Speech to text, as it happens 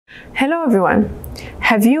Hello everyone.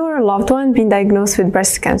 Have you or a loved one been diagnosed with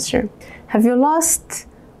breast cancer? Have you lost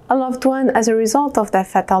a loved one as a result of that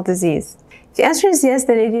fatal disease? If the answer is yes,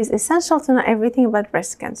 then it is essential to know everything about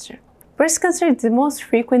breast cancer. Breast cancer is the most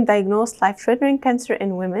frequent diagnosed life-threatening cancer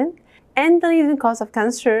in women and the leading cause of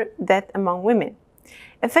cancer death among women,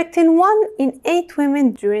 affecting 1 in 8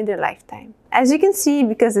 women during their lifetime. As you can see,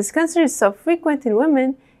 because this cancer is so frequent in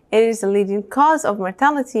women, it is the leading cause of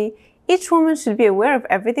mortality. Each woman should be aware of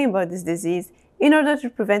everything about this disease in order to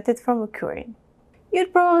prevent it from occurring.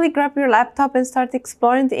 You'd probably grab your laptop and start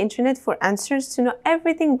exploring the internet for answers to know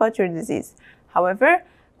everything about your disease. However,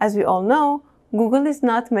 as we all know, Google is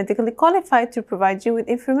not medically qualified to provide you with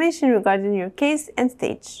information regarding your case and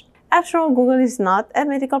stage. After all, Google is not a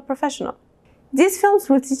medical professional. These films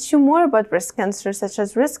will teach you more about breast cancer, such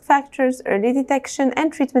as risk factors, early detection,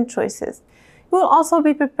 and treatment choices. You will also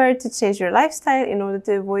be prepared to change your lifestyle in order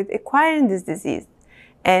to avoid acquiring this disease.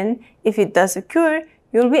 And if it does occur,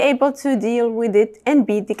 you'll be able to deal with it and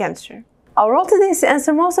beat the cancer. Our role today is to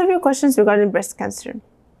answer most of your questions regarding breast cancer.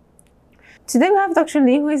 Today we have Dr.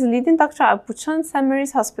 Lee, who is a leading doctor at Bucheon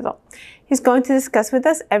St. Hospital. He's going to discuss with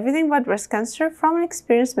us everything about breast cancer from an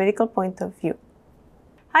experienced medical point of view.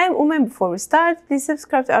 Hi, I'm Uma, and before we start, please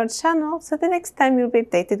subscribe to our channel so the next time you'll be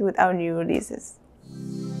updated with our new releases.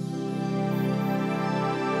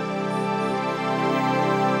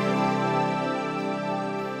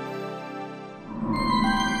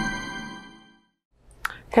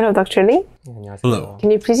 Hello, Dr. Lee. Hello. Can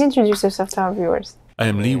you please introduce yourself to our viewers? I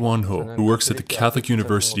am Lee Won-ho, who works at the Catholic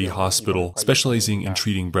University Hospital, specializing in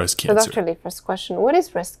treating breast So, cancer. Dr. Lee, first question, what is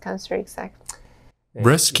breast cancer exactly?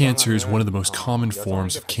 Breast cancer is one of the most common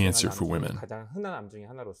forms of cancer for women.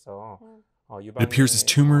 It appears as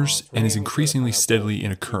tumors and is increasingly steadily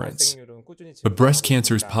in occurrence. But breast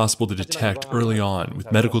cancer is possible to detect early on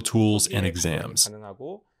with medical tools and exams.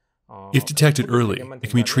 If detected early, it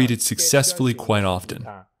can be treated successfully quite often.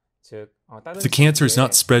 If the cancer is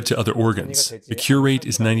not spread to other organs, the cure rate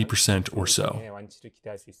is 90% or so.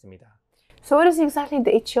 So what is exactly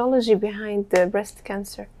the etiology behind the breast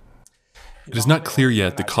cancer? It is not clear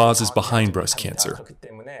yet the causes behind breast cancer,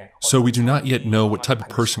 so we do not yet know what type of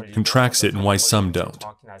person contracts it and why some don't.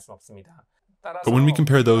 But when we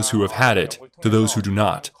compare those who have had it to those who do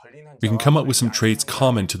not, we can come up with some traits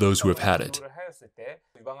common to those who have had it,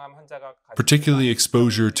 particularly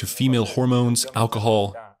exposure to female hormones,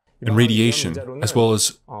 alcohol, and radiation, as well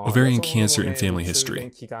as ovarian cancer in family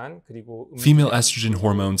history. Female estrogen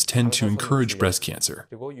hormones tend to encourage breast cancer.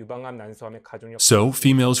 So,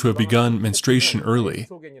 females who have begun menstruation early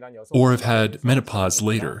or have had menopause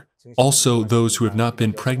later, also those who have not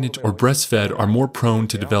been pregnant or breastfed, are more prone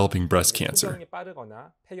to developing breast cancer.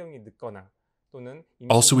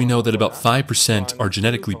 Also, we know that about 5% are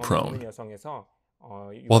genetically prone.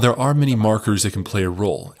 While there are many markers that can play a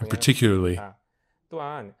role, and particularly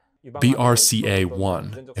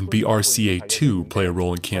BRCA1 and BRCA2 play a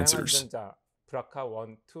role in cancers.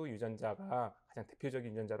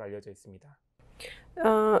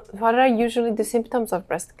 What are usually the symptoms of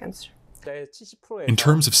breast cancer? In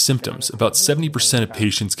terms of symptoms, about 70% of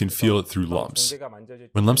patients can feel it through lumps.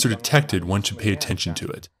 When lumps are detected, one should pay attention to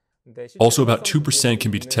it. Also, about 2%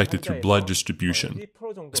 can be detected through blood distribution,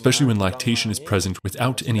 especially when lactation is present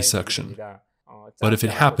without any suction. But if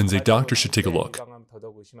it happens, a doctor should take a look.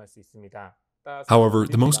 However,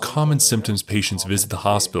 the most common symptoms patients visit the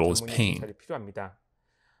hospital is pain.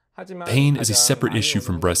 Pain is a separate issue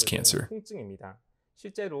from breast cancer.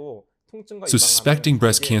 So suspecting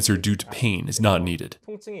breast cancer due to pain is not needed.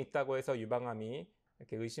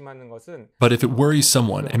 But if it worries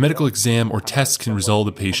someone, a medical exam or test can resolve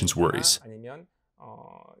the patient's worries.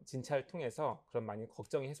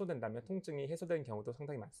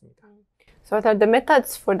 So what are the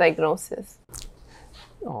methods for diagnosis?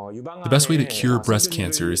 The best way to cure breast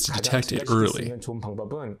cancer is to detect it early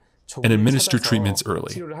and administer treatments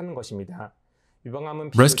early.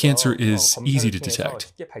 Breast cancer is easy to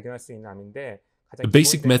detect. The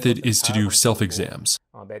basic method is to do self-exams.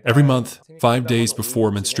 Every month, 5 days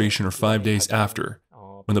before menstruation or 5 days after,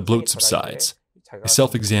 when the bloat subsides, a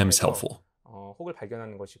self-exam is helpful.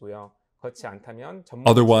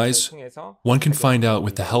 Otherwise, one can find out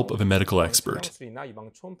with the help of a medical expert.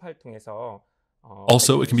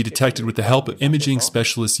 Also, it can be detected with the help of imaging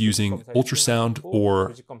specialists using ultrasound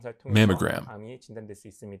or mammogram.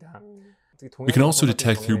 We can also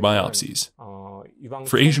detect through biopsies.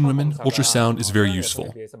 For Asian women, ultrasound is very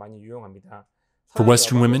useful. For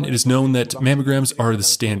Western women, it is known that mammograms are the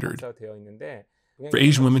standard. For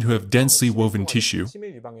Asian women who have densely woven tissue,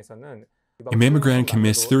 a mammogram can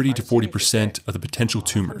miss 30 to 40% of the potential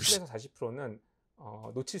tumors.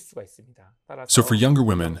 So for younger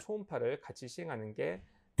women,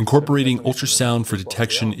 incorporating ultrasound for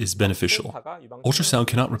detection is beneficial. Ultrasound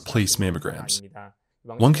cannot replace mammograms.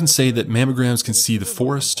 One can say that mammograms can see the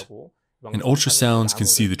forest, and ultrasounds can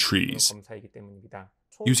see the trees.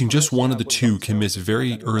 Using just one of the two can miss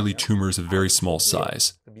very early tumors of very small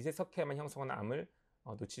size.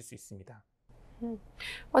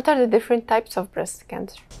 What are the different types of breast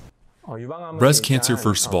cancer? Breast cancer,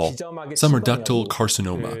 first of all, some are ductal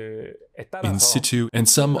carcinoma in situ, and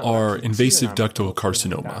some are invasive ductal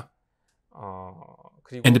carcinoma.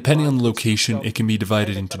 And depending on the location, it can be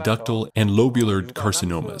divided into ductal and lobular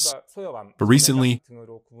carcinomas. But recently,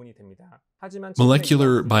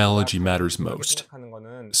 molecular biology matters most.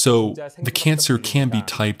 So the cancer can be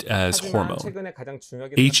typed as hormone,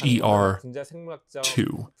 HER2,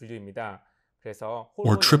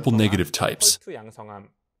 or triple negative types.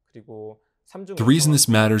 The reason this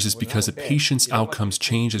matters is because a patient's outcomes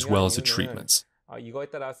change as well as the treatments.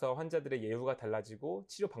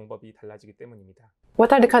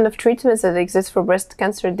 What are the kind of treatments that exist for breast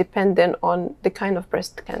cancer dependent on the kind of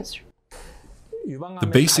breast cancer? The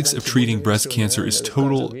basics of treating breast cancer is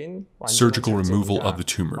total surgical removal of the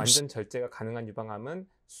tumors.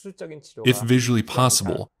 If visually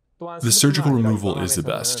possible, the surgical removal is the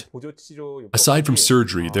best. Aside from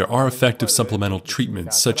surgery, there are effective supplemental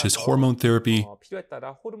treatments such as hormone therapy,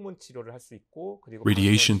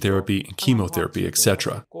 radiation therapy, and chemotherapy,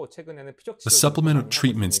 etc. The supplemental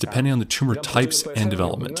treatments depending on the tumor types and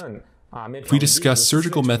development. If we discuss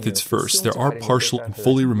surgical methods first, there are partial and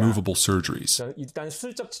fully removable surgeries.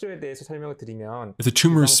 If the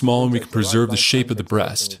tumor is small and we can preserve the shape of the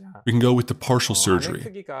breast, we can go with the partial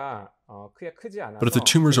surgery. But if the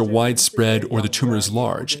tumors are widespread or the tumor is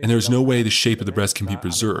large and there is no way the shape of the breast can be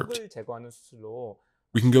preserved,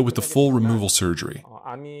 we can go with the full removal surgery.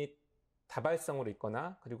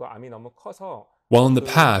 While in the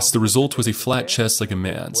past, the result was a flat chest like a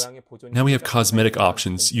man's, now we have cosmetic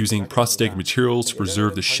options using prosthetic materials to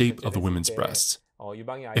preserve the shape of the women's breasts.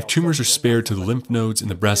 If tumors are spared to the lymph nodes in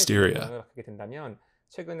the breast area,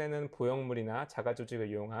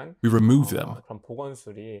 we remove them.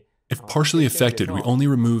 If partially affected, we only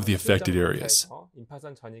remove the affected areas.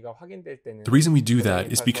 The reason we do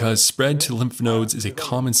that is because spread to lymph nodes is a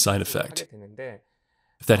common side effect.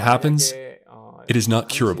 If that happens, it is not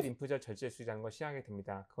curable.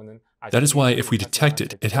 That is why if we detect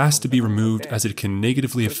it, it has to be removed as it can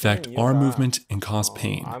negatively affect arm movement and cause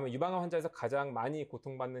pain.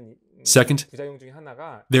 Second,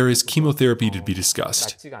 there is chemotherapy to be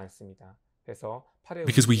discussed.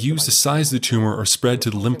 Because we use the size of the tumor or spread to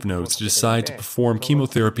the lymph nodes to decide to perform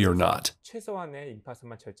chemotherapy or not.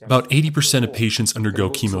 About 80% of patients undergo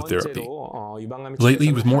chemotherapy.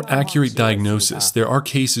 Lately, with more accurate diagnosis, there are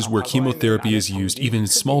cases where chemotherapy is used even in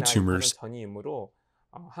small tumors,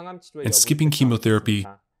 and skipping chemotherapy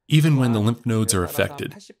even when the lymph nodes are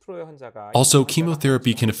affected. Also,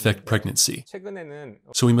 chemotherapy can affect pregnancy,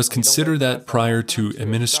 so we must consider that prior to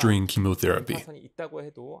administering chemotherapy.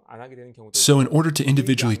 So in order to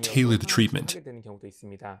individually tailor the treatment,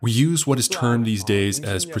 we use what is termed these days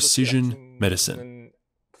as precision medicine.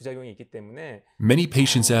 Many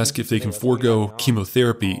patients ask if they can forego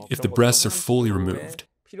chemotherapy if the breasts are fully removed.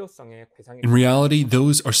 In reality,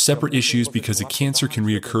 those are separate issues because the cancer can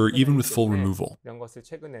reoccur even with full removal.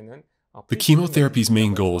 The chemotherapy's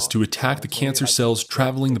main goal is to attack the cancer cells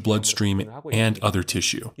traveling the bloodstream and other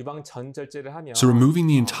tissue. So removing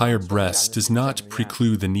the entire breast does not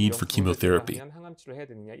preclude the need for chemotherapy.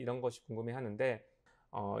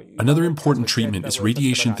 Another important treatment is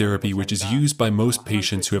radiation therapy, which is used by most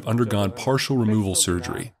patients who have undergone partial removal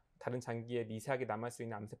surgery.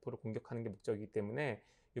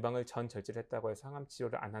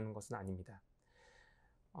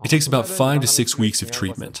 It takes about 5 to 6 weeks of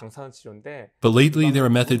treatment. But lately, there are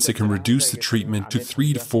methods that can reduce the treatment to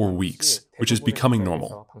 3 to 4 weeks, which is becoming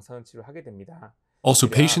normal. Also,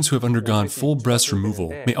 patients who have undergone full breast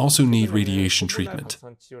removal may also need radiation treatment.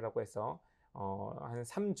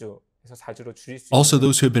 Also,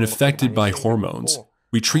 those who have been affected by hormones,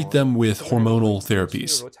 we treat them with hormonal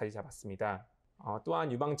therapies.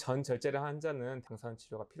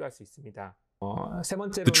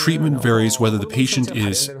 The treatment varies whether the patient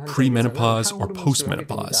is premenopause or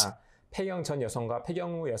postmenopause.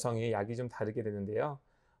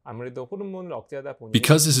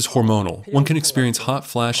 Because this is hormonal, one can experience hot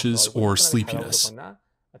flashes or sleepiness.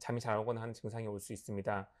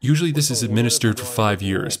 Usually this is administered for 5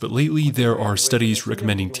 years, but lately there are studies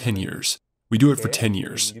recommending 10 years. We do it for 10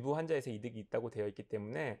 years.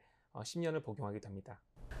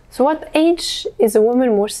 So what age is a woman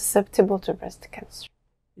more susceptible to breast cancer?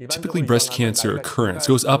 Typically, breast cancer occurrence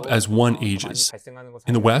goes up as one ages.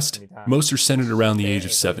 In the West, most are centered around the age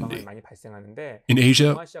of 70. In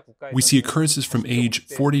Asia, we see occurrences from age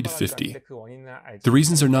 40 to 50. The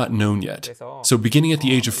reasons are not known yet, so beginning at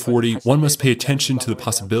the age of 40, one must pay attention to the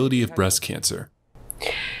possibility of breast cancer.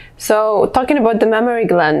 So, talking about the mammary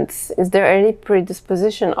glands, is there any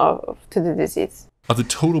predisposition to the disease? Of the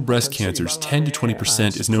total breast cancers, 10 to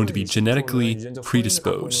 20% is known to be genetically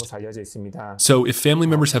predisposed. So if family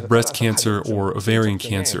members have breast cancer or ovarian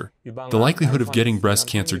cancer, the likelihood of getting breast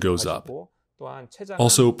cancer goes up.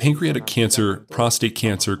 Also, pancreatic cancer, prostate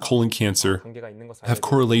cancer, colon cancer have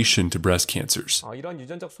correlation to breast cancers.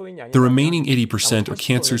 The remaining 80% are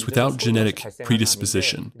cancers without genetic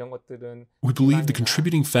predisposition. We believe the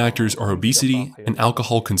contributing factors are obesity and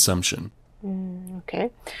alcohol consumption. Okay,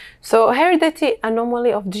 so heredity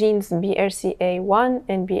anomaly of genes BRCA1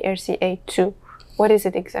 and BRCA2, what is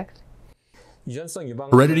it exactly?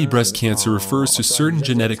 Heredity breast cancer refers to certain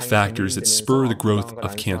genetic factors that spur the growth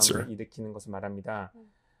of cancer.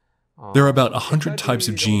 There are about 100 types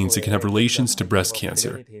of genes that can have relations to breast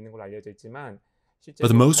cancer, but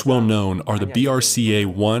the most well-known are the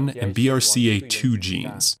BRCA1 and BRCA2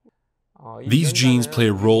 genes. These genes play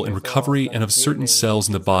a role in recovery and of certain cells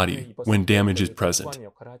in the body when damage is present.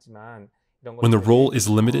 When the role is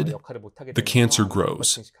limited, the cancer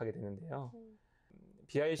grows.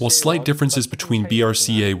 While slight differences between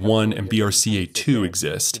BRCA1 and BRCA2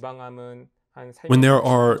 exist, when there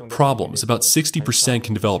are problems, about 60%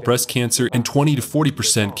 can develop breast cancer and 20 to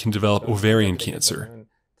 40% can develop ovarian cancer.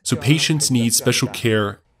 So patients need special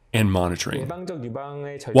care and monitoring.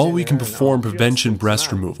 While we can perform prevention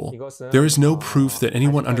breast removal, there is no proof that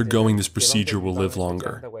anyone undergoing this procedure will live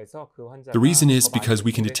longer. The reason is because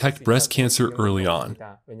we can detect breast cancer early on,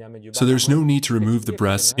 so there's no need to remove the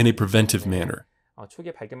breasts in a preventive manner.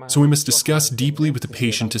 So we must discuss deeply with the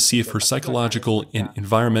patient to see if her psychological and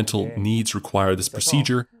environmental needs require this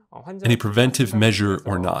procedure and a preventive measure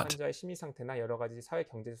or not.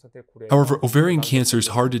 However, ovarian cancer is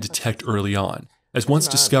hard to detect early on. As once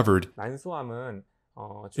discovered,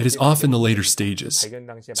 it is often the later stages.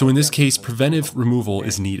 So in this case, preventive removal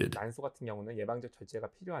is needed.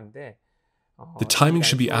 The timing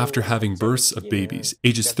should be after having births of babies,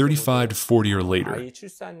 ages 35 to 40 or later.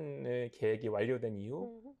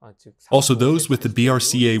 Also, those with the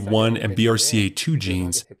BRCA1 and BRCA2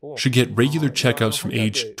 genes should get regular checkups from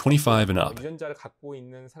age 25 and up.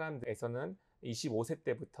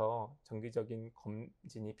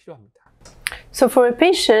 So for a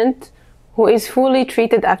patient who is fully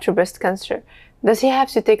treated after breast cancer, does he have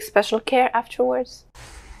to take special care afterwards?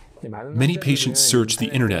 Many patients search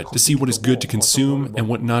the internet to see what is good to consume and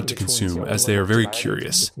what not to consume, as they are very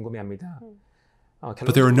curious.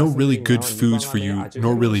 But there are no really good foods for you,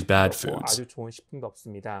 nor really bad foods.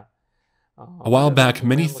 A while back,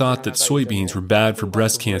 many thought that soybeans were bad for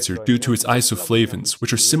breast cancer due to its isoflavones,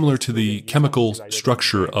 which are similar to the chemical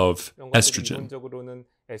structure of estrogen.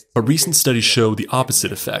 But recent studies show the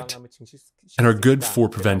opposite effect and are good for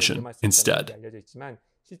prevention instead.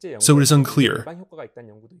 So it is unclear.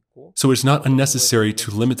 So it is not unnecessary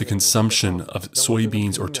to limit the consumption of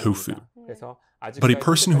soybeans or tofu. But a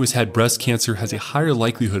person who has had breast cancer has a higher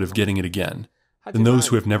likelihood of getting it again than those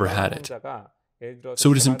who have never had it.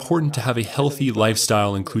 So it is important to have a healthy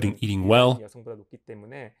lifestyle, including eating well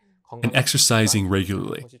and exercising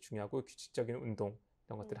regularly.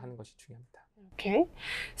 Okay.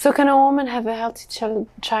 So can a woman have a healthy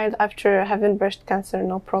child after having breast cancer,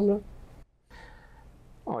 no problem?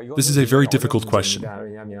 This is a very difficult question.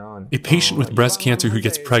 A patient with breast cancer who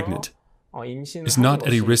gets pregnant is not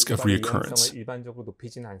at a risk of reoccurrence.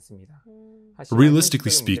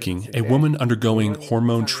 Realistically speaking, a woman undergoing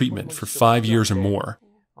hormone treatment for 5 years or more,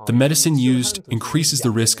 the medicine used increases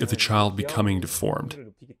the risk of the child becoming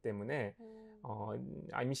deformed.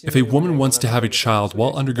 If a woman wants to have a child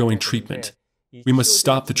while undergoing treatment, we must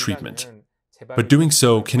stop the treatment. But doing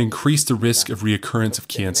so can increase the risk of reoccurrence of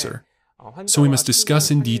cancer. So we must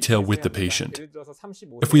discuss in detail with the patient.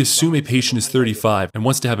 If we assume a patient is 35 and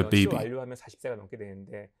wants to have a baby,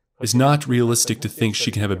 it is not realistic to think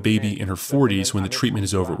she can have a baby in her 40s when the treatment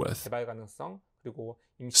is over with.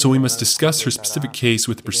 So we must discuss her specific case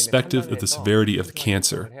with the perspective of the severity of the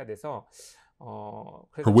cancer,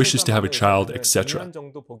 her wishes to have a child, etc.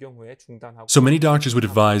 So many doctors would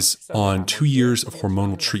advise on 2 years of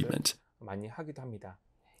hormonal treatment,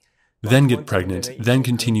 then get pregnant, then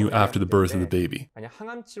continue after the birth of the baby.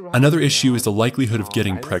 Another issue is the likelihood of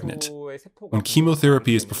getting pregnant. When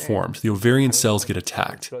chemotherapy is performed, the ovarian cells get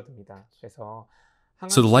attacked.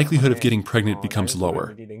 so the likelihood of getting pregnant becomes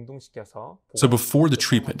lower. So before the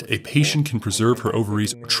treatment, a patient can preserve her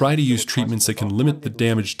ovaries or try to use treatments that can limit the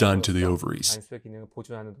damage done to the ovaries.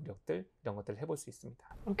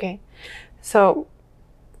 Okay, so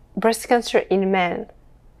breast cancer in men,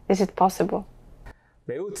 is it possible?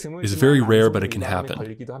 It's very rare, but it can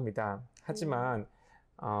happen.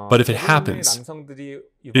 But if it happens,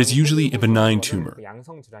 it is usually a benign tumor.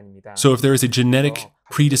 So if there is a genetic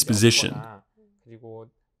predisposition,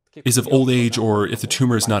 is of old age, or if the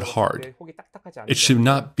tumor is not hard, it should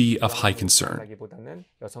not be of high concern.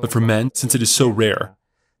 But for men, since it is so rare,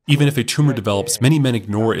 even if a tumor develops, many men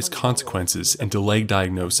ignore its consequences and delay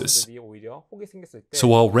diagnosis. So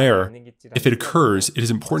while rare, if it occurs, it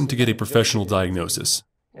is important to get a professional diagnosis.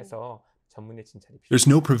 There's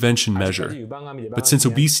no prevention measure, but since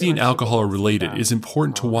obesity and alcohol are related, it is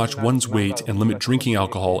important to watch one's weight and limit drinking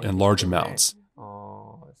alcohol in large amounts.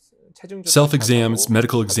 Self-exams,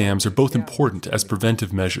 medical exams are both important as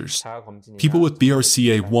preventive measures. People with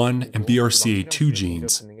BRCA1 and BRCA2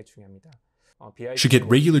 genes should get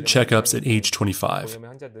regular checkups at age 25.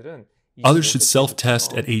 Others should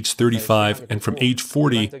self-test at age 35, and from age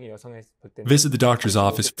 40, visit the doctor's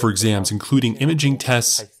office for exams, including imaging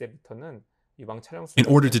tests, in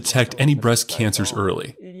order to detect any breast cancers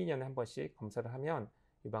early.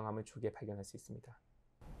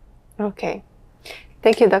 Okay.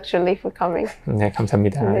 Thank you, Dr. Lee, for coming. 네,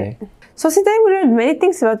 감사합니다. 네. So today we learned many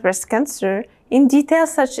things about breast cancer in detail,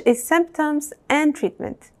 such as symptoms and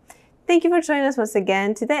treatment. Thank you for joining us once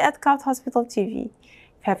again today at CloudHospital TV.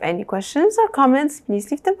 If you have any questions or comments, please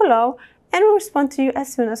leave them below and we'll respond to you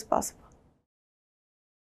as soon as possible.